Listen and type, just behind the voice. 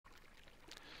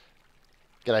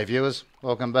G'day viewers,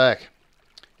 welcome back.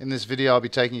 In this video I'll be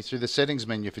taking you through the settings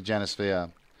menu for JanusVR.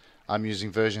 I'm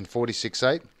using version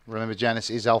 46.8. Remember,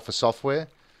 Janus is alpha software.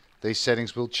 These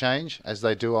settings will change. As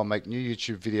they do, I'll make new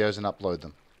YouTube videos and upload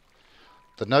them.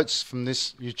 The notes from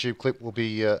this YouTube clip will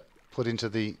be put into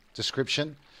the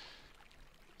description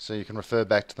so you can refer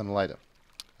back to them later.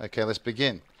 Okay, let's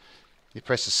begin. You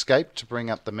press escape to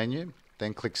bring up the menu,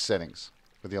 then click settings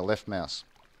with your left mouse.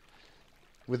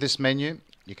 With this menu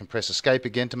you can press escape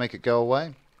again to make it go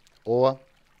away, or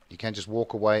you can just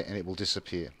walk away and it will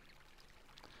disappear.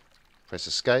 Press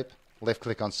escape, left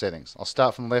click on settings. I'll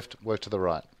start from left, work to the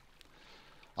right.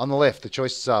 On the left the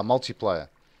choices are multiplayer.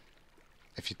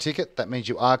 If you tick it, that means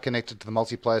you are connected to the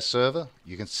multiplayer server.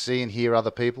 You can see and hear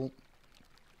other people.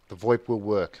 The VoIP will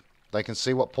work. They can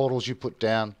see what portals you put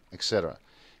down, etc.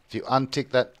 If you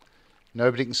untick that,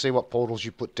 nobody can see what portals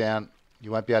you put down.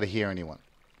 You won't be able to hear anyone.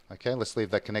 Okay, let's leave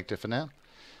that connected for now.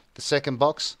 The second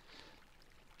box,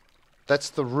 that's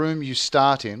the room you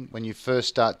start in when you first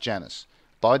start Janus.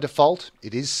 By default,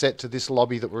 it is set to this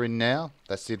lobby that we're in now.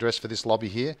 That's the address for this lobby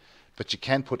here. But you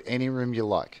can put any room you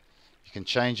like. You can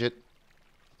change it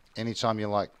anytime you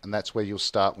like, and that's where you'll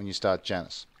start when you start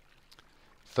Janus.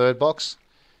 Third box,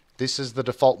 this is the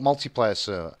default multiplayer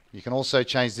server. You can also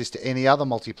change this to any other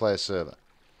multiplayer server.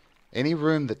 Any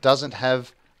room that doesn't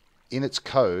have in its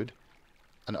code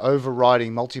an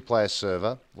overriding multiplayer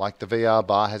server, like the VR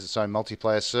bar has its own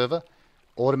multiplayer server,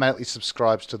 automatically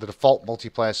subscribes to the default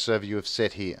multiplayer server you have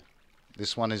set here.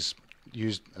 This one is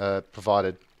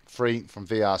provided free from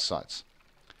VR sites,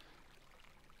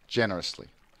 generously.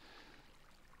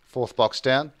 Fourth box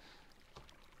down,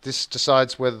 this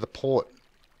decides whether the port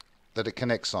that it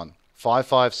connects on.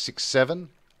 5567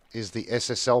 is the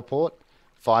SSL port,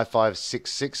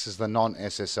 5566 is the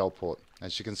non-SSL port.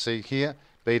 As you can see here,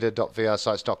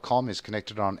 beta.vrsites.com is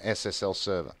connected on an SSL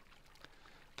server.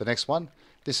 The next one,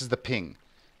 this is the ping.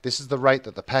 This is the rate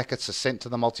that the packets are sent to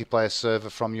the multiplayer server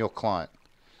from your client.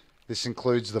 This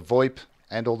includes the VoIP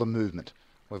and all the movement.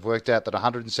 We've worked out that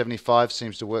 175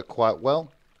 seems to work quite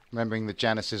well, remembering that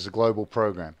Janus is a global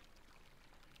program.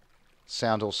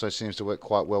 Sound also seems to work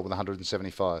quite well with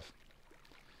 175.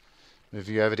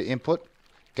 Moving over to input,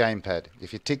 Gamepad.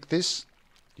 If you tick this,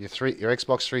 your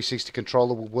Xbox 360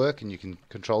 controller will work and you can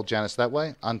control Janus that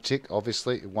way. Untick,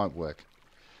 obviously, it won't work.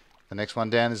 The next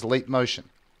one down is Leap Motion.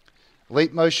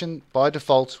 Leap Motion, by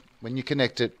default, when you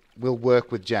connect it, will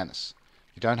work with Janus.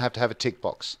 You don't have to have a tick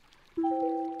box.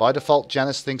 By default,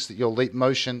 Janus thinks that your Leap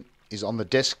Motion is on the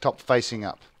desktop facing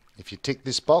up. If you tick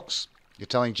this box, you're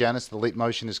telling Janus the Leap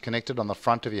Motion is connected on the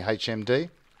front of your HMD.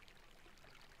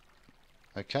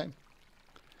 Okay.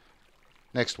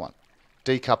 Next one,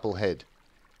 Decouple Head.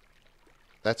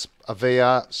 That's a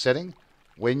VR setting.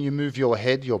 When you move your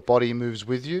head, your body moves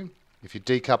with you. If you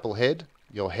decouple head,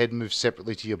 your head moves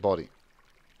separately to your body.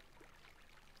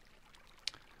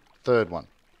 Third one,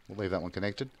 we'll leave that one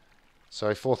connected.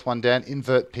 So fourth one down,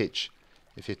 Invert Pitch.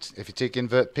 If you tick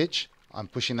Invert Pitch, I'm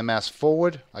pushing the mouse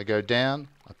forward, I go down,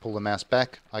 I pull the mouse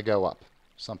back, I go up.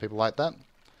 Some people like that.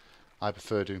 I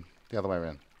prefer to the other way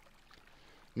around.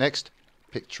 Next,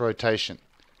 pitch rotation.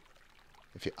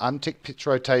 If you untick pitch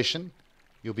rotation,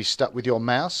 you'll be stuck with your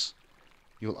mouse.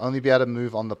 You'll only be able to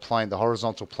move on the plane, the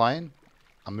horizontal plane.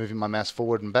 I'm moving my mouse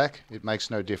forward and back. It makes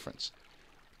no difference.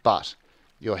 But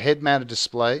your head-mounted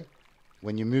display,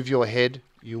 when you move your head,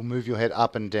 you'll move your head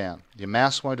up and down. Your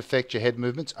mouse won't affect your head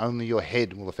movements. Only your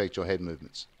head will affect your head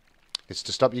movements. It's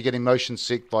to stop you getting motion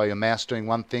sick by your mouse doing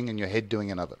one thing and your head doing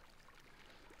another.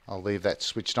 I'll leave that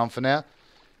switched on for now.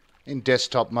 In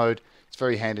desktop mode, it's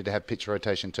very handy to have pitch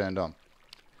rotation turned on.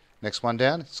 Next one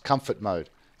down is comfort mode.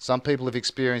 Some people have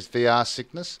experienced VR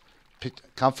sickness.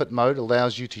 Comfort mode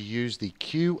allows you to use the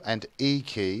Q and E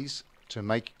keys to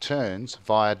make turns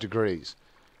via degrees.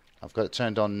 I've got it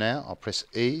turned on now. I'll press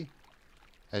E.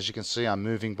 As you can see, I'm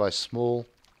moving by small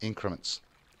increments.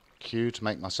 Q to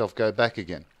make myself go back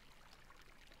again.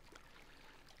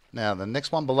 Now the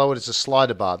next one below it is a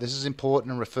slider bar. This is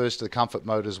important and refers to the comfort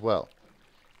mode as well.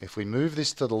 If we move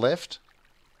this to the left,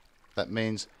 that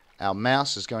means our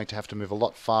mouse is going to have to move a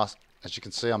lot fast. As you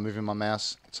can see, I'm moving my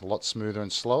mouse. It's a lot smoother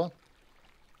and slower.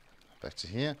 Back to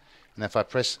here. And if I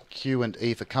press Q and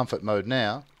E for comfort mode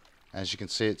now, as you can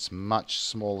see, it's much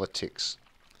smaller ticks.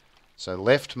 So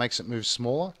left makes it move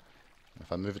smaller.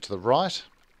 If I move it to the right,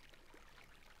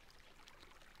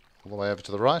 all the way over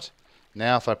to the right.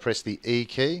 Now if I press the E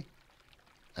key,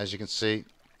 as you can see,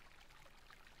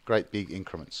 great big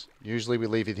increments. Usually we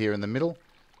leave it here in the middle.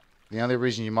 The only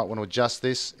reason you might want to adjust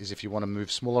this is if you want to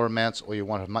move smaller amounts or you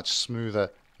want a much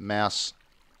smoother mouse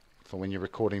for when you're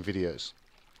recording videos.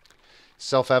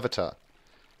 Self-avatar.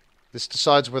 This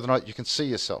decides whether or not you can see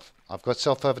yourself. I've got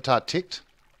self-avatar ticked.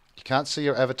 You can't see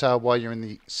your avatar while you're in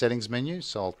the settings menu,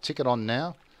 so I'll tick it on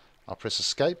now. I'll press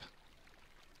escape.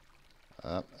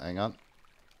 Hang on.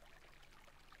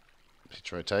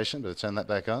 Pitch rotation, but I'll turn that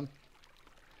back on.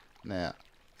 Now,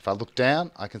 if I look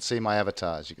down, I can see my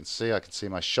avatar. As you can see, I can see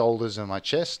my shoulders and my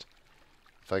chest.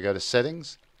 If I go to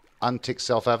settings, untick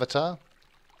self-avatar,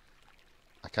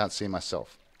 I can't see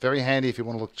myself. Very handy if you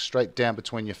want to look straight down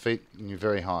between your feet and you're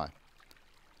very high.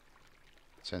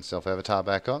 Turn self-avatar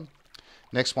back on.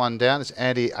 Next one down is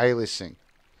anti-aliasing.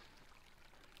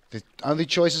 The only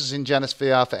choices in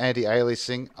JanusVR for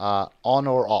anti-aliasing are on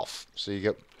or off. So you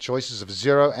get choices of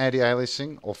 0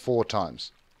 anti-aliasing or 4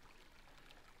 times.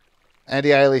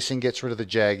 Anti-aliasing gets rid of the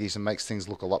jaggies and makes things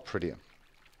look a lot prettier.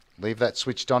 Leave that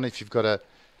switched on if you've got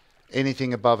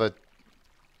anything above a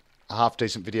half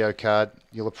decent video card.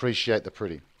 You'll appreciate the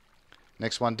pretty.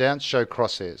 Next one down, show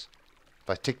crosshairs. If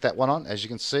I tick that one on, as you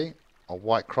can see, a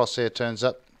white crosshair turns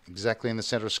up exactly in the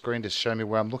center of the screen to show me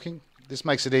where I'm looking. This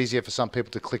makes it easier for some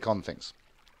people to click on things.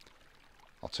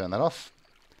 I'll turn that off.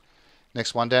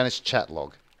 Next one down is chat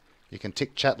log. You can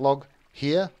tick chat log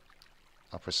here.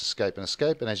 I'll press escape,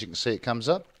 and as you can see it comes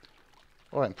up.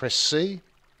 Alright, and press C,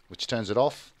 which turns it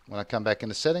off. When I come back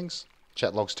into settings,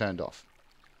 chat log's turned off.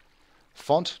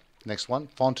 Font, next one,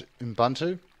 font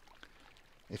Ubuntu.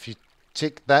 If you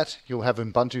tick that, you'll have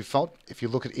Ubuntu font. If you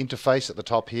look at interface at the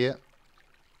top here,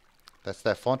 that's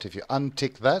that font. If you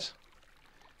untick that,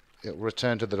 it will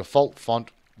return to the default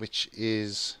font, which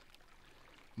is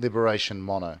Liberation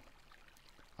Mono.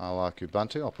 I like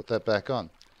Ubuntu. I'll put that back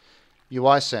on.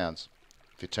 UI sounds.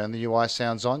 If you turn the UI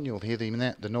sounds on, you'll hear the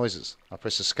noises. I'll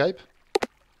press escape.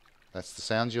 That's the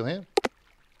sounds you'll hear.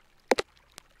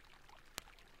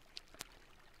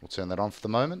 We'll turn that on for the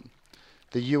moment.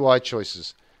 The UI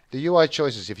choices. The UI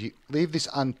choices, if you leave this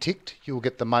unticked, you will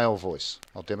get the male voice.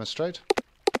 I'll demonstrate.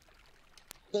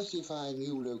 Specify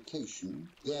new location,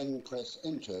 then press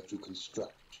enter to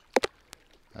construct.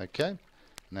 Okay.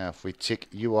 Now if we tick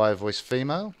UI voice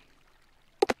female.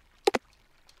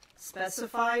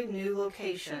 Specify new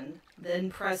location, then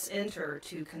press enter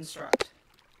to construct.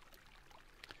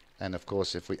 And of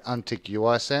course if we untick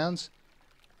UI sounds,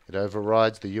 it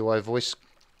overrides the UI voice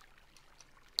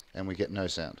and we get no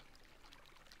sound.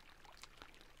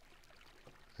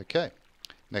 Okay.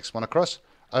 Next one across,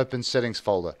 open settings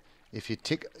folder. If you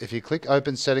click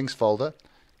open settings folder,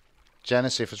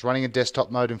 Janus, if it's running in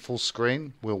desktop mode in full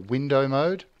screen, will window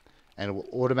mode and it will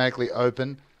automatically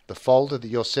open the folder that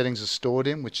your settings are stored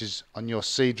in, which is on your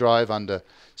C drive under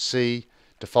C,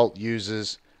 default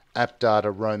users, app data,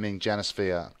 roaming,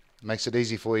 JanusVR. Makes it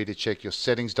easy for you to check your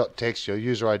settings.txt, your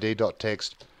user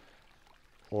ID.txt,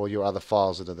 or your other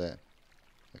files that are there.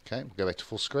 Okay, we'll go back to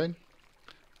full screen.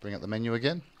 Bring up the menu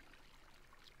again.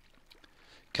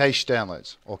 Cache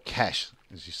downloads, or cache,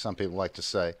 as some people like to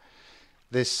say.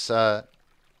 This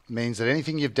means that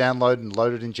anything you've downloaded and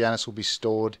loaded in Janus will be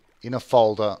stored in a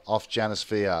folder off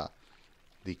JanusVR.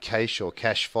 The cache or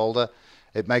cache folder,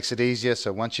 it makes it easier,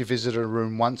 so once you visit a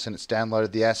room once and it's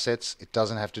downloaded the assets, it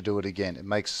doesn't have to do it again. It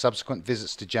makes subsequent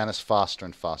visits to Janus faster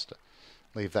and faster.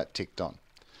 Leave that ticked on.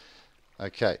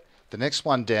 Okay, the next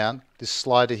one down, this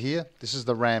slider here, this is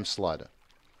the RAM slider.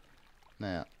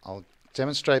 Now, I'll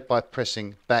demonstrate by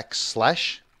pressing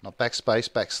backslash, not backspace,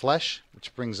 backslash,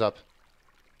 which brings up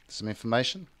some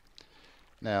information.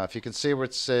 Now, if you can see where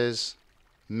it says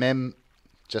mem,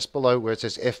 just below where it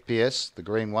says FPS, the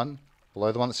green one,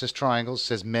 below the one that says triangles,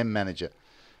 says mem manager.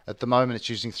 At the moment, it's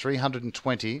using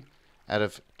 320 out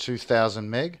of 2000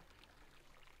 meg.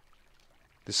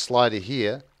 This slider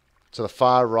here, to the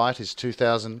far right, is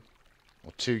 2000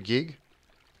 or 2 gig.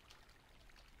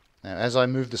 Now, as I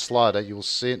move the slider, you will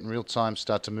see it in real time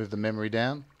start to move the memory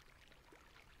down.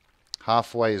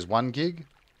 Halfway is 1 gig,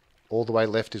 all the way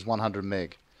left is 100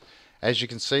 meg. As you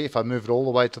can see, if I move it all the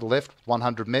way to the left,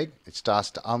 100 meg, it starts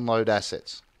to unload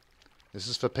assets. This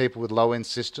is for people with low-end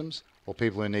systems or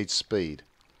people who need speed.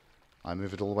 I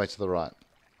move it all the way to the right.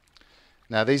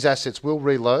 Now, these assets will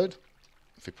reload.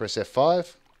 If we press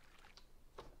F5,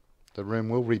 the room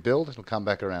will rebuild. It'll come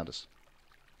back around us.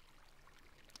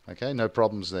 Okay, no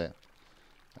problems there.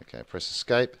 Okay, press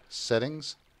escape,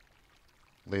 settings,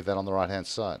 leave that on the right hand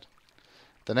side.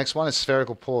 The next one is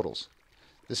Spherical Portals.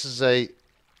 This is an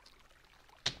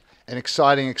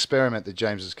exciting experiment that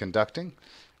James is conducting.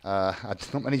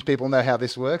 Not many people know how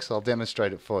this works. I'll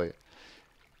demonstrate it for you.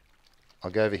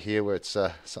 I'll go over here where it's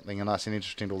something nice and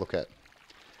interesting to look at.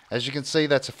 As you can see,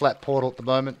 that's a flat portal at the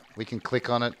moment. We can click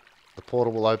on it, the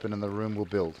portal will open and the room will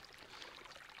build.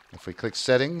 If we click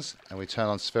settings and we turn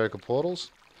on Spherical Portals,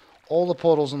 all the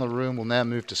portals in the room will now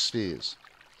move to spheres.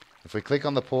 If we click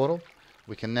on the portal,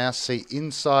 we can now see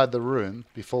inside the room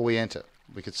before we enter.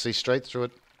 We can see straight through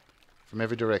it from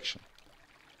every direction.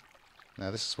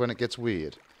 Now this is when it gets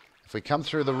weird. If we come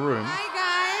through the room,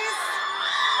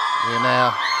 we're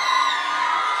now...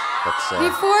 That's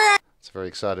a very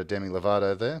excited Demi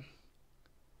Lovato there.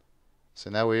 So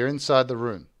now we're inside the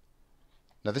room.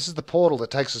 Now this is the portal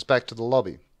that takes us back to the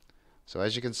lobby. So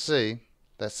as you can see,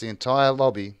 that's the entire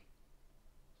lobby.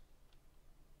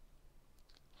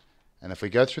 And if we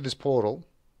go through this portal,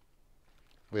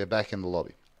 we're back in the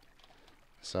lobby.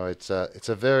 So it's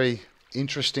a very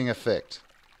interesting effect.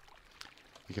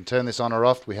 You can turn this on or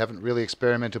off. We haven't really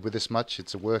experimented with this much.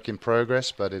 It's a work in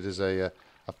progress, but it is a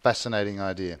fascinating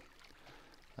idea.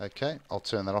 Okay, I'll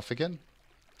turn that off again.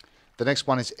 The next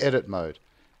one is edit mode.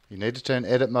 You need to turn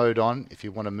edit mode on if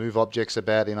you want to move objects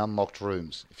about in unlocked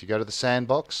rooms. If you go to the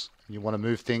sandbox and you want to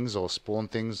move things or spawn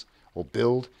things or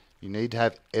build, you need to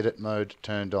have edit mode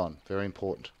turned on. Very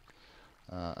important.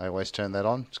 I always turn that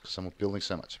on because I'm building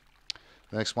so much.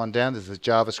 The next one down is the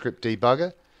JavaScript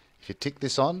Debugger. If you tick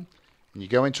this on and you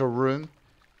go into a room,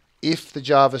 if the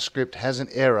JavaScript has an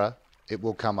error, it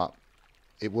will come up.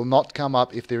 It will not come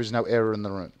up if there is no error in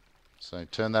the room. So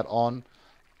turn that on,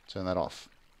 turn that off.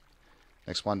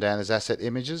 Next one down is Asset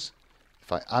Images.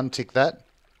 If I untick that,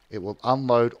 it will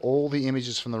unload all the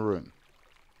images from the room.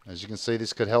 As you can see,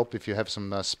 this could help if you have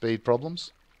some speed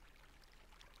problems.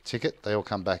 Tick it, they all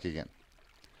come back again.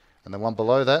 And the one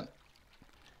below that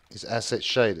is Asset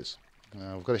Shaders.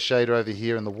 We've got a shader over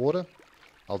here in the water.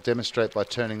 I'll demonstrate by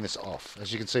turning this off.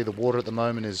 As you can see, the water at the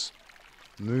moment is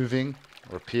moving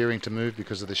or appearing to move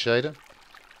because of the shader.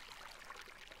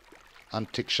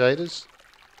 Untick shaders,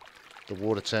 the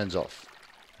water turns off.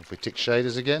 If we tick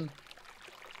shaders again,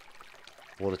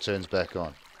 water turns back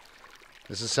on.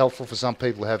 This is helpful for some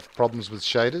people who have problems with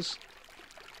shaders.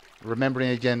 Remembering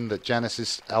again that Janus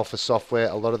is alpha software,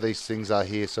 a lot of these things are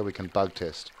here so we can bug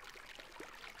test.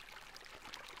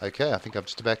 Okay, I think I've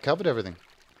just about covered everything.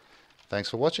 Thanks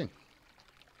for watching.